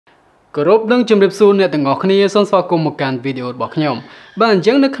Group នឹងជំរាបសួរអ្នកទាំងអស់គ្នាសូមស្វាគមន៍មកកាន់វីដេអូរបស់ខ្ញុំបាទអញ្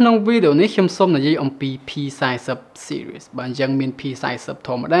ចឹងនៅក្នុងវីដេអូនេះខ្ញុំសូមនិយាយអំពី P40 Series បាទអញ្ចឹងមាន P40 ធ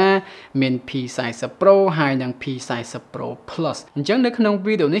ម្មតាមាន P40 Pro ហើយនិង P40 Pro Plus អញ្ចឹងនៅក្នុង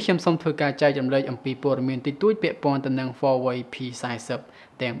វីដេអូនេះខ្ញុំសូមធ្វើការចែករំលែកអំពីព័ត៌មានតិចតួចពាក់ព័ន្ធទៅនឹង Huawei P40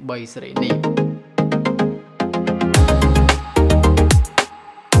 ទាំង3 Series នេះ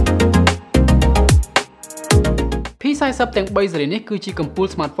P40 ទាំង3 Series នេះគឺជាកំពូល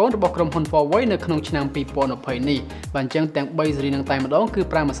smartphone របស់ក្រុមហ៊ុន Huawei នៅក្នុងឆ្នាំ2020នេះបាទអញ្ចឹងទាំង3 Series នឹងតែម្ដងគឺ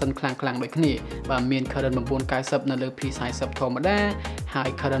ប្រើម៉ាស៊ីនខ្លាំងៗដូចគ្នាបាទមាន kirin 990នៅលើ P40 ធម្មតាហើយ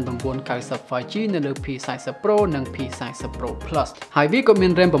kirin 990 5G នៅលើ P40 Pro និង P40 Pro Plus ហើយវាក៏មា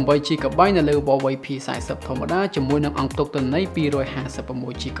ន RAM 8GB នៅលើ Huawei P40 ធម្មតាជាមួយនឹងអង្គទុកទិន្នន័យ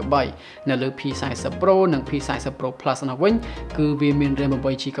 256GB នៅលើ P40 Pro និង P40 Pro Plus នោះវិញគឺវាមាន RAM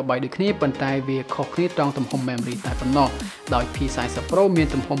 8GB ដូចគ្នាប៉ុន្តែវាខុសគ្នាត្រង់ទំហំ memory តែប៉ុណ្ណោះដោយ P40 Pro មាន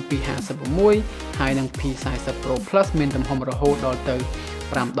ទំហំ 256 ហើយនិង P40 Pro Plus មានទំហំរហូតដល់ទៅ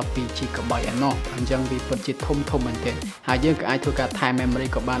 512GB ឯណោះអញ្ចឹងវាពិតជាធំមែនទែនហើយយើងក៏អាចធ្វើការថែ memory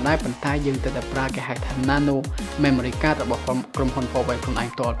ក៏បានដែរប៉ុន្តែយើងត្រូវតែប្រើគេហៅថា nano memory card របស់ក្រុមហ៊ុន Huawei ខ្លួនឯង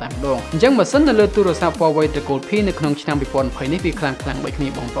ផ្ទាល់តែម្ដងអញ្ចឹងម៉ាស៊ីននៅលើទូរស័ព្ទ Huawei ត្រកូល P នៅក្នុងឆ្នាំ2020នេះវាខ្លាំងដូចគ្នា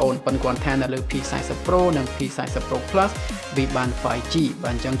បងប្អូនប៉ុន្តែគាត់ថានៅលើ P40 Pro និង P40 Pro Plus វាបាន 5G បា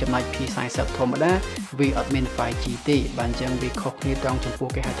ទអញ្ចឹងចំណែក P40 ធម្មតាវាអត់មាន 5G ទេបាទអញ្ចឹងវាខុសគ្នាត្រង់ចំពោះ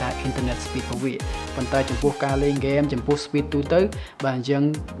គេហៅថា internet speed របស់វាប៉ុន្តែចំពោះការលេង game ចំពោះ speed ទូទៅបាទអញ្ចឹង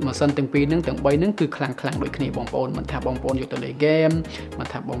ម៉ាស៊ីនទាំងពីរហ្នឹងទាំង3ហ្នឹងគឺខ្លាំងដូចគ្នាបងប្អូនមិនថាបងប្អូនយកទៅលេង game មិន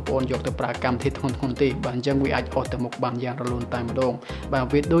ថាបងប្អូនយកទៅប្រើកម្មវិធីធ្ងន់ទេបាទអញ្ចឹងវាអាចអស់ទៅមុខបានយ៉ាងរលូនតែម្ដងបាទ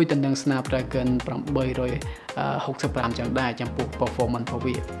វាដូចទៅនឹង Snapdragon 865ចឹងដែរចំពោះ performance របស់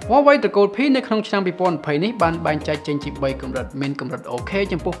វា Huawei ត្រកូល P នៅក្នុងឆ្នាំ2020នេះបានបែងចែកចេញជា3កម្រិតមានកម្រិត OK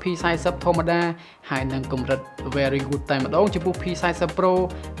ចំពោះ P40 ធម្មតាហើយនិងកម្រិត very good តែម្ដងចំពោះ P40 Pro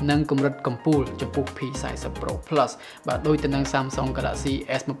និងកម្រិតកំពូលចំពោះ P40 Pro Plus បាទដូចទៅនឹង Samsung Galaxy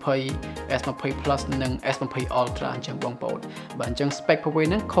S20 S20 Plus និង S20 Ultra អញ្ចឹងបងប្អូនបាទអញ្ចឹង spec របស់វា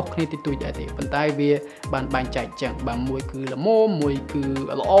ហ្នឹងខុសគ្នាតិចតួចដែរទេប៉ុន្តែវាបានបែងចែកចឹងបាទមួយគឺល្មមមួយគឺ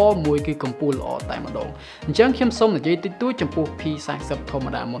ល្អមួយគឺកំពូលល្អតែម្ដងអញ្ចឹងខ្ញុំសូមនិយាយតិចតួចចំពោះ P40 ធម្ម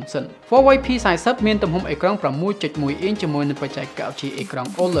តាមុនសិន Huawei P40 មានទំហំអេក្រង់ 6.1 អ៊ីនជាមួយនឹងបច្ចេកវិទ្យាអេក្រង់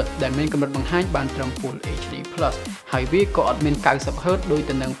OLED ដែលមានកម្រិតបង្ហាញបានត្រឹម Full HD+ ហើយវាក៏អត់មាន 90Hz ដូច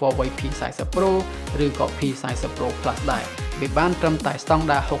ទៅនឹង Huawei P40 Pro ឬក៏ P40 Pro Plus ដែរវាបានត្រឹមតែស្តង់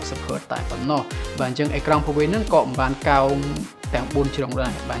ដារ 60Hz តែប៉ុណ្ណោះបាទអញ្ចឹងអេក្រង់របស់វានឹងក៏មិនបានកោងទាំង4ជ្រុងដែ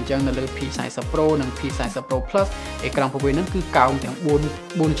របាទអញ្ចឹងនៅលើ P40 Pro និង P40 Pro Plus អេក្រង់របស់វានឹងគឺកោងទាំង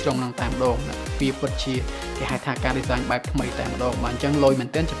4ជ្រុងនឹងតែម្ដងវាពិតជាគេហៅថាការ design បែបថ្មីតែម្ដងបាទអញ្ចឹងលយមែន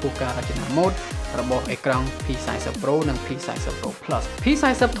ទែនចំពោះការរចនាម៉ូដរបស់អេក្រង់ P40 Pro និង P40 Pro Plus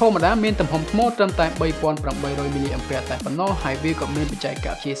P40 ធម្មតាមានទំហំថ្មត្រឹមតែ 3800 mAh តែប៉ុណ្ណោះហើយវាក៏មានបច្ចេក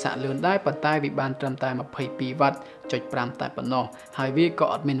វិទ្យាសាកលឿនដែរប៉ុន្តែវាបានត្រឹមតែ 22W.5 តែប៉ុណ្ណោះហើយវាក៏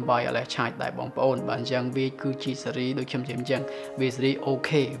អត់មាន wireless charge ដែរបងប្អូនបាទអញ្ចឹងវាគឺជាស៊េរីដូចខ្ញុំនិយាយអញ្ចឹងវាស៊េរី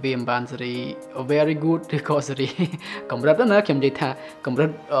OK វាមិនបានស៊េរី very good ឬក៏ស៊េរីកម្រិតណាខ្ញុំនិយាយថាកម្រិត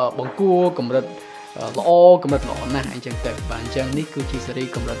បង្គួរកម្រិតល្អកម្រិតល្អណាស់អញ្ចឹងទៅបាទអញ្ចឹងនេះគឺជាស៊េរី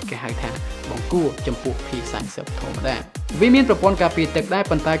កម្រិតគេហៅថាបង្គួរចំពោះ P40 ធម្មតាវាមានប្រព័ន្ធការពារទឹកដែរ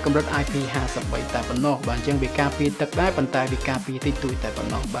ប៉ុន្តែកម្រិត IP53 តែប៉ុណ្ណោះបាទអញ្ចឹងវាការពារទឹកដែរប៉ុន្តែវាការពារតិចតួចតែប៉ុ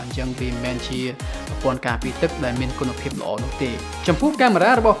ណ្ណោះបាទអញ្ចឹងវាមិនមែនជាប្រព័ន្ធការពារទឹកដែលមានគុណភាពល្អនោះទេចំពោះកាមេ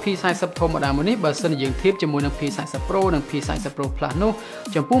រ៉ារបស់ P40 ធម្មតាមួយនេះបើសិនយើងធៀបជាមួយនឹង P40 Pro និង P40 Pro Plus នោះ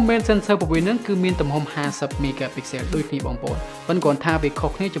ចំពោះ main sensor របស់វានឹងគឺមានទំហំ 50 megapixel ដូចគ្នាបងប្អូនប៉ុន្តែគ្រាន់ថាវាខុ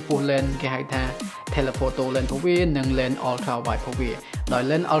សគ្នាចំពោះ lens គេហៅថា telephoto lens របស់វានិង lens ultra wide របស់វាដោយ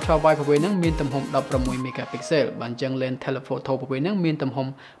lens ultra wide របស់វានឹងមានទំហំ 16 megapixel បាទអញ្ចឹង lens telephoto របស់វានឹងមានទំហំ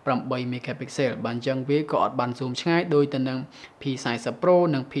 8 megapixel បាទអញ្ចឹងវាក៏អត់បាន zoom ឆ្ងាយដូចទៅនឹង P40 Pro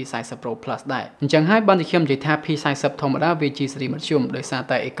និង P40 Pro Plus ដែរអញ្ចឹងហើយបានតែខ្ញុំនិយាយថា P40 ធម្មតាវាជាស៊េរីមធ្យមដោយសារ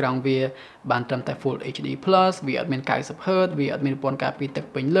តែអេក្រង់វាបានត្រឹមតែ Full HD+ វាអត់មាន 90Hz វាអត់មានប្រព័ន្ធការពារទឹក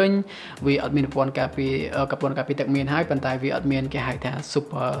ពេញលេញវាអត់មានប្រព័ន្ធការពារទឹកមានហើយប៉ុន្តែវាអត់មានគេហៅថា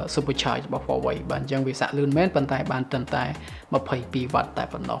super charge របស់ Huawei បាទអញ្ចឹងវាសាក់លឿនមែនប៉ុន្តែបានត្រឹមតែ 22W តែ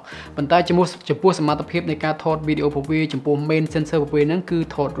ប៉ុណ្ណោះប៉ុន្តែចំពោះសមត្ថភាពនៃការថតវីដេអូរបស់វាចំពោះ main sensor របស់វាហ្នឹងគឺ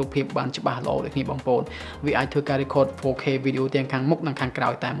ថតរូបភាពបានច្បាស់ល្អដូចគ្នាបងប្អូនវាអាចធ្វើការ record 4K វីដេអូទាំងខាងមុខនិងខាងក្រោ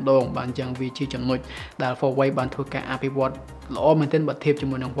យតែម្ដងបាទអញ្ចឹងវាជាចំណុចដែល Huawei បានធ្វើការអភិវឌ្ឍល្អមែនទែនបើធៀបជា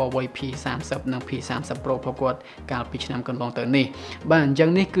មួយនឹង Huawei P30 និង P30 Pro របស់គាត់កាលពីឆ្នាំកន្លងទៅនេះបាទអញ្ចឹង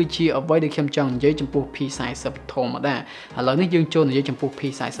នេះគឺជាអ្វីដែលខ្ញុំចង់និយាយចំពោះ P40 ធម្មតាឥឡូវនេះយើងចូលនិយាយចំពោះ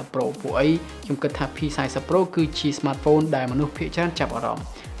P40 Pro ពួកអីខ្ញុំគិតថា P40 Pro គឺជា smartphone ដែលមនុស្សភាគច្រើនចាប់អារម្មណ៍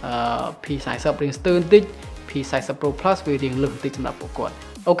P40 រៀងស្ទើរបន្តិច P40 Pro Plus វារៀងលឿនបន្តិចសម្រាប់ពួកគាត់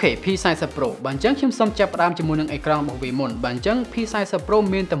អូខេ P40 Pro បាទអញ្ចឹងខ្ញុំសូមចាប់ផ្ដើមជាមួយនឹងអេក្រង់របស់វាមុនបាទអញ្ចឹង P40 Pro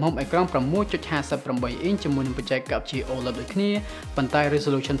មានទំហំអេក្រង់ 6.58 អ៊ីនជាមួយនឹងបច្ចេកវិទ្យា OLED ដូចគ្នាប៉ុន្តែ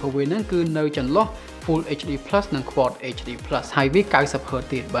resolution របស់វាហ្នឹងគឺនៅចន្លោះ Full HD+ និង Quad HD+ ហើយវា 90Hz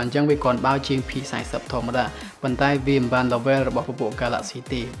ទៀតបាទអញ្ចឹងវាគ្រាន់បើជាង P40 ធម្មតាប៉ុន្តែវាមិនបាន level របស់ពពួក Galaxy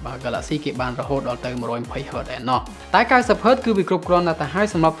ទេបាទ Galaxy គេបានរហូតដល់ទៅ 120Hz ឯណោះតែ 90Hz គឺវាគ្រប់គ្រាន់ណាស់ទៅហើយ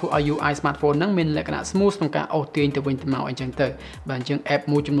សម្រាប់ធ្វើឲ្យ UI smartphone ហ្នឹងមានលក្ខណៈ smooth ក្នុងការអូសទាញទៅវិញទៅមកអញ្ចឹងទៅបាទអញ្ចឹង app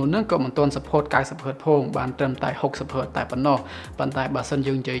មួយចំនួនហ្នឹងក៏មិនទាន់ support 90Hz ផងបានត្រឹមតែ 60Hz តែប៉ុណ្ណោះប៉ុន្តែបើសិន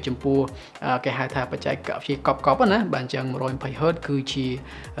យើងនិយាយចំពោះគេហៅថាបច្ចេកវិទ្យាកប់ណាបាទអញ្ចឹង 120Hz គឺជា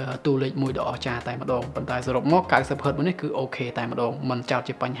តួលេខមួយដ៏អស្ចារ្យតែម្ដងប៉ុន្តែសរុបមក 90Hz នេះគឺអូខេតែម្ដងមិនចោទ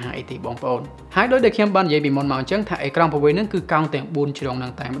ជាបញ្ហាអីទេបងប្អូនហើយដោយដែលខ្ញុំបាននិយាយពីមុនមកអញ្ចឹងថាអេក្រង់របស់វានឹងគឺកោងទាំង4ជ្រុងនឹ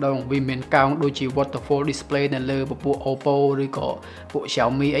ងតែម្ដងវាមានកោងដូចជា waterfall display នៅលើពពួក Oppo ឬក៏ពួក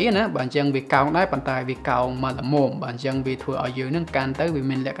Xiaomi អីណាបាទអញ្ចឹងវាកោងដែរប៉ុន្តែវាកោងមកល្មមបាទអញ្ចឹងវាធ្វើឲ្យយើងនឹងកាន់ទៅវា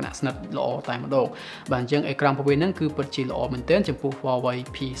មានលក្ខណៈស្និទ្ធល្អតែម្ដងបាទអញ្ចឹងអេក្រង់របស់វានឹងគឺពិតជាល្អមែនទែនចំពោះ Huawei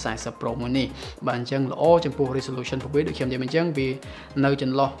P40 Pro មួយនេះបាទអញ្ចឹងល្អចំពោះ resolution របស់វាដូចខ្ញុំនិយាយអញ្ចឹងវានៅច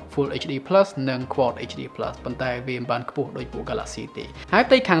ន្លោះ Full HD+ និង Quad HD+ ប៉ុន្តែវាមិនបានខ្ពស់ដូចពួក Galaxy ទេហើយ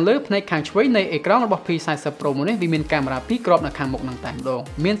ផ្ទៃខាងលើផ្នែកខាងឆ្វេងនៃអេក្រង់របស់ P40 Pro មួយនេះវាមានកាមេរ៉ា2គ្រាប់នៅខាងមុខនឹងតែម្ដង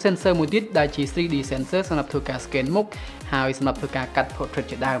មាន sensor មួយទៀតដែលជា 3D sensor សម្រាប់ធ្វើការ scan មុខហើយសម្រាប់ធ្វើការកាត់ portrait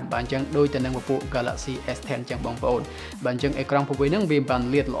ជាដើមបាទអញ្ចឹងដូចទៅនឹងពួក Galaxy S10 អញ្ចឹងបងប្អូនបាទអញ្ចឹងអេក្រង់ពួកវានឹងវាមិនបាន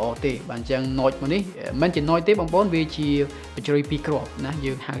លាតល្អទេបាទអញ្ចឹង noise មួយនេះមិនជា noise ទេបងប្អូនវាជាបច្ចេកវិទ្យា2គ្រាប់ណា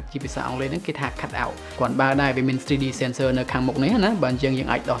យើងហៅជាភាសាអង់គ្លេសហ្នឹងគេថា cut out គ្រាន់បើដែរវាមាន 3D sensor នៅខាងមុខនេះណាបាទអញ្ចឹងយើង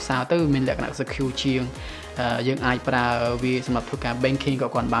អាចដោះសារទៅមានលក្ខណៈ secure ជាងយើងអាចប្រើវាសម្រាប់ធ្វើការ banking ក៏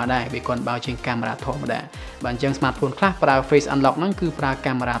គ្រាន់បើដែរវាគ្រាន់បើជាងកាមេរ៉ាធម្មតាបាទអញ្ចឹង smartphone ខ្លះប្រើ face unlock ហ្នឹងគឺប្រើ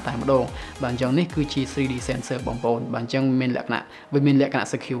កាមេរ៉ាតែម្ដងបាទអញ្ចឹងនេះគឺជា 3D sensor បងប្អូនបាទអញ្ចឹងវាមានលក្ខណៈ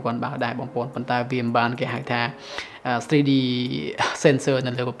secure គ្រាន់បើដែរបងប្អូនប៉ុន្តែវាមិនបានគេហៅថា 3D sensor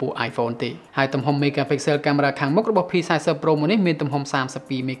នៅលើពពួក iPhone ទេហើយទំហំ megapixel កាមេរ៉ាខាងមុខរបស់ P40 Pro មួយនេះមានទំហំ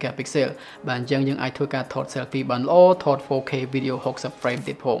 32 megapixel បាទអញ្ចឹងយើងអាចធ្វើការថត selfie បានល្អថត 4K video 60 frame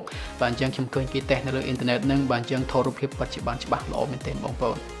ទៀតផងបាទអញ្ចឹងខ្ញុំឃើញគេតេស្តនៅលើអ៊ីនធឺណិតហ្នឹងបាទអញ្ចឹងថតរូបភាពពិតជាបានច្បាស់ល្អមែនទែនបងប្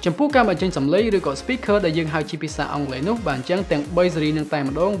អូនចំពោះការបញ្ចេញសំឡេងឬក៏ speaker ដែលយើងហៅជាភាសាអង់គ្លេសនោះបាទអញ្ចឹងទាំង3 series នឹងតែ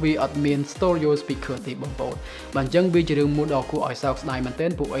ម្ដងវាអត់មាន stereo speaker ទេបងប្អូនបាទអញ្ចឹងវាជារឿងមួយដ៏គួរឲ្យសោកស្ដាយមែនទែ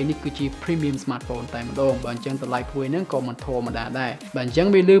នពួកអីនេះគឺជា premium smartphone តែម្ដងបាទអញ្ចឹងតម្លៃព្រួយហ្នឹងក៏មិនធម្មតាដែរបាទអញ្ចឹង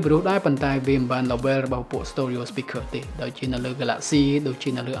វាលឺព្រោះដែរប៉ុន្តែវាមិនបាន level របស់ពួក stereo speaker ទេដូចជានៅលើ Galaxy ដូចជា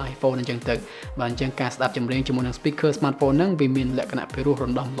នៅលើ iPhone អញ្ចឹងទៅបាទអញ្ចឹងការស្ដាប់ចម្រៀងជាមួយនឹង speaker smartphone ហ្នឹងវាមានលក្ខណៈពិរោះរ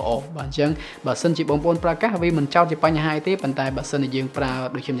ណ្ដំល្អបាទអញ្ចឹងបើសិនជាបងប្អូនប្រើកាសវាមិនចោទជាបញ្ហាទេប៉ុន្តែបើសិនជាយើងប្រើ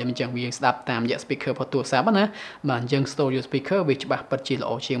ដូចខ្ញុំនិយាយអញ្ចឹងវាស្ដាប់តាមរយៈ speaker របស់ទូរស័ព្ទណាបាទអញ្ចឹង stereo speaker វាច្បាស់ពិតជាល្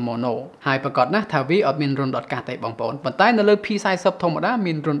អជាង mono ហើយប្រកាសណាស់ថាវាអត់មានរុនដុតកាសទេបងប្អូនប៉ុន្តែនៅលើ P40 ធម្មតា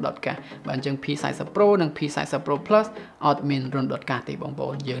មានរុនដុតកាសបាទអញ្ចឹង P40 Pro និង P40 Pro Plus អត់មានរុនដុតកាសទេបងប្អូ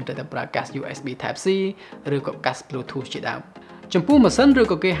នយើងត្រូវតែប្រើកាស USB Type C ឬក៏កាស Bluetooth ជាដើមចំពោះម៉ាស៊ីនឬ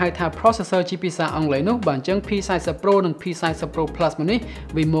ក៏គេហៅថា processor ជាភាសាអង់គ្លេសនោះបាទអញ្ចឹង P40 Pro និង P40 Pro Plus មួយនេះ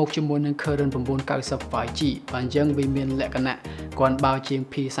វាមកជាមួយនឹង kirin 990 5G បាទអញ្ចឹងវាមានលក្ខណៈគ្រាន់បើជាង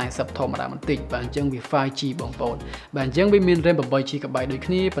P40 ធម្មតាបន្តិចបាទអញ្ចឹងវា 5G បងប្អូនបាទអញ្ចឹងវាមាន RAM 8GB ដូច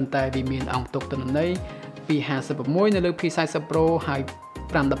គ្នាប៉ុន្តែវាមានអង្គទុកទិន្នន័យ256នៅលើ P40 Pro ហើយ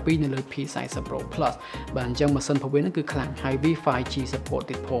512នៅលើ P40 Pro Plus បាទអញ្ចឹងម៉ាស៊ីនរបស់វានឹងគឺខ្លាំងហើយវា 5G support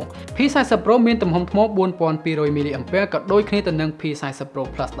ទៀតផង P40 Pro មានទំហំថ្ម 4200 mAh ក៏ដូចគ្នាទៅនឹង P40 Pro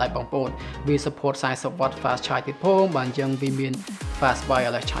Plus ដែរបងប្អូនវា support 40W fast charge ទៀតផងបាទអញ្ចឹងវាមាន fast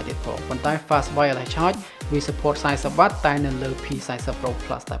wireless charge ទៀតផងប៉ុន្តែ fast wireless charge វា support 40W តែនៅលើ P40 Pro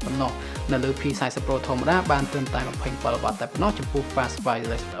Plus តែប៉ុណ្ណោះនៅលើ P40 Pro ធម្មតាបានត្រឹមតែ 27W តែប៉ុណ្ណោះចំពោះ fast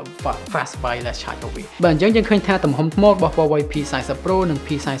wireless charge របស់វាបាទអញ្ចឹងយើងឃើញថាទំហំថ្មរបស់ Huawei P40 Pro និង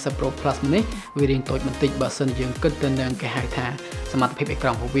P40 Pro Plus នេះវារៀងតូចបន្តិចបើសិនយើងគិតទៅនឹងគេហៅថាសមត្ថភាពអេក្រ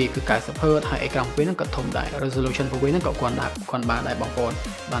ង់របស់វាគឺ 90Hz ហើយអេក្រង់របស់វានឹងក៏ធំដែរ resolution របស់វានឹងក៏គ្រាន់បើដែរបងប្អូន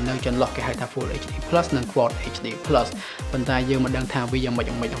បាទនៅចន្លោះគេហៅថា Full HD+ និង Quad HD+ ប៉ុន្តែយើងមិនដឹងថាវាយ៉ាងម៉េច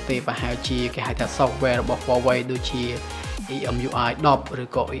នោះទេប្រហែលជាគេហៅថា software របស់ Huawei ដូចជា EMUI 10 ឬ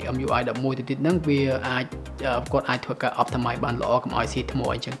ក៏ EMUI 11ទៅទៀតហ្នឹងវាអាចគាត់អាចធ្វើការ optimize បានល្អកុំឲ្យស៊ីថ្ម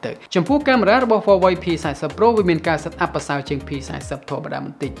អញ្ចឹងទៅចំពោះកាមេរ៉ារបស់ Huawei P40 Pro វាមានការ set up ប្រសើរជាង P40 ធម្មតាប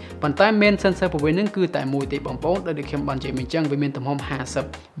ន្តិចប៉ុន្តែ main sensor របស់វានឹងគឺតែមួយទេបងប្អូនដូចខ្ញុំបាននិយាយមិញអញ្ចឹងវាមានទំហំ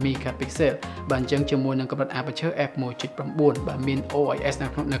50 megapixel បាទអញ្ចឹងជាមួយនឹងកម្រិត aperture f1.9 បាទមាន OIS នៅ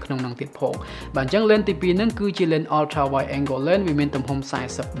ក្នុងនោះទៀតផងបាទអញ្ចឹង lens ទី2ហ្នឹងគឺជា lens ultra wide angle lens វាមានទំហំ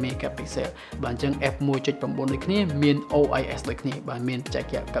40 megapixel បាទអញ្ចឹង f1.9 ដូចគ្នាមាន OIS OIS ដូចគ្នាបាទមានបច្ចេកវិ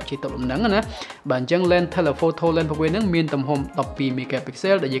ទ្យាកັບជាតុបលំនឹងណាបាទអញ្ចឹង lens telephoto lens ប្រភេទហ្នឹងមានទំហំ12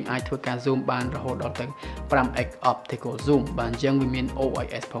 megapixel ដែលយើងអាចធ្វើការ zoom បានរហូតដល់ទៅ 5x optical zoom បាទអញ្ចឹងវាមាន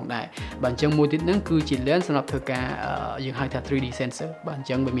OIS ផងដែរបាទអញ្ចឹងមួយទៀតហ្នឹងគឺជា lens សម្រាប់ធ្វើការយើងហៅថា 3D sensor បាទអញ្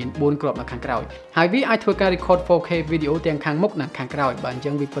ចឹងវាមាន4គ្រាប់នៅខាងក្រោយហើយវាអាចធ្វើការ record 4K video ទាំងខាងមុខនិងខាងក្រោយបាទអញ្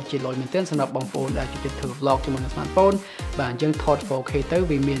ចឹងវាពិតជាលយមែនទែនសម្រាប់បងប្អូនដែលចូលចិត្តធ្វើ vlog ជាមួយនឹង smartphone បាទអញ្ចឹងថត 4K ទៅ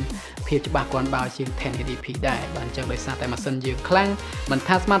វាមានភាពច្បាស់គ្រាន់បើជាង 1080p ដែរបាទអញ្ចឹងដោយសារតែម៉ាស៊ីនយើងខ្លាំងមិន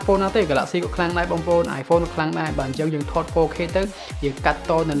ថា smartphone ណាទេ Galaxy ក៏ខ្លាំងដែរបងប្អូន iPhone ក៏ខ្លាំងដែរបាទអញ្ចឹងយើងថត 4K ទៅយើងកាត់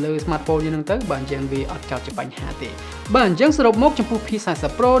តនៅលើ smartphone យើងហ្នឹងទៅបាទអញ្ចឹងវាអត់ចោតជាបញ្ហាទេបាទអញ្ចឹងសរុបមកចំពោះ P40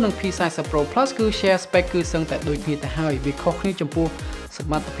 Pro និង P40 Pro Plus គឺ share spec គឺសឹងតែដូចគ្នាទៅហើយវាខុសគ្នាចំពោះស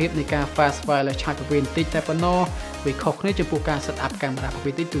មត្ថភាពនៃការ fast wireless charge ប្រវេនតិចតែប៉ុណ្ណោះវាខុសគ្នាចំពោះការ set up កាមេរ៉ាប្រ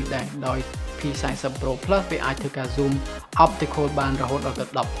វេនតិចទូចដែរដោយ P40 Pro Plus វាអាចធ្វើការ zoom optical បានរហូតដល់ទៅ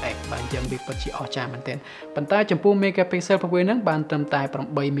 10x បាទអញ្ចឹងវាពិតជាអស្ចារ្យមែនទែនប៉ុន្តែចំពោះ megapixel ប្រវេនហ្នឹងបានត្រឹមតែ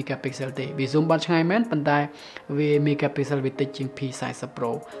8 megapixel ទេវា zoom បានឆ្ងាយមែនប៉ុន្តែវា megapixel វាតិចជាង P40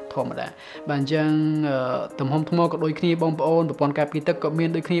 Pro ធម្មតាបាទអញ្ចឹងទំហំថ្មក៏ដូចគ្នាបងប្អូនប្រព័ន្ធការពារទឹកក៏មាន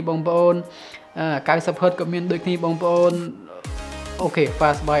ដូចគ្នាបងប្អូន90Hz ក៏មានដូចគ្នាបងប្អូនអូខេ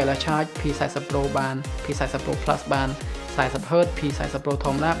fast wireless charge P40 Pro បាន P40 Pro Plus បាន 40Hz P40 Pro ធ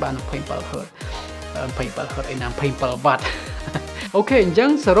ម្មតាបាន 27Hz 27Hz ឯណា 27W អូខេអញ្ចឹង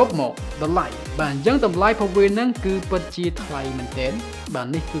សរុបមកតម្លៃបាទអញ្ចឹងតម្លៃ Huawei ហ្នឹងគឺពិតជាថ្លៃមែនទែនបាទ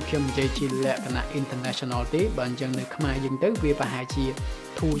នេះគឺខ្ញុំនិយាយជាលក្ខណៈ international ទេបាទអញ្ចឹងនៅខ្មែរយើងទៅវាប្រហែលជា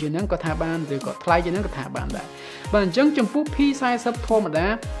ធូរជាងហ្នឹងក៏ថាបានឬក៏ថ្លៃជាងហ្នឹងក៏ថាបានដែរបាទអញ្ចឹងចំពោះ P40 ធម្មតា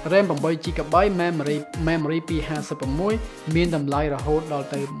RAM 8GB memory 256មានតម្លៃរហូតដល់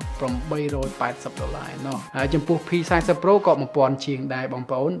ទៅ$880ណោះហើយចំពោះ P40 Pro ក៏1000ជាងដែរបង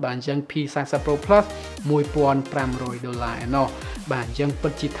ប្អូនបាទអញ្ចឹង P40 Pro Plus $1500ណោះបាទអញ្ចឹងពិ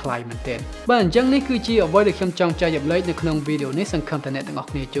តជាថ្លៃមែនទែនបាទអញ្ចឹងនេះគឺជាអ្វីដែលខ្ញុំចង់ចែករំលែកនៅក្នុងវីដេអូនេះសង្ឃឹមថាអ្នកទាំងអស់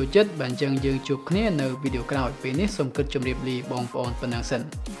គ្នាចូលចិត្តបាទអញ្ចឹងយើងជួបគ្នានៅវីដេអូក្រោយពេលនេះសូមគិតជម្រាបលាបងប្អូនប៉ុណ្ណឹងសិន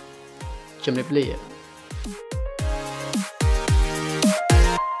ជម្រាបលា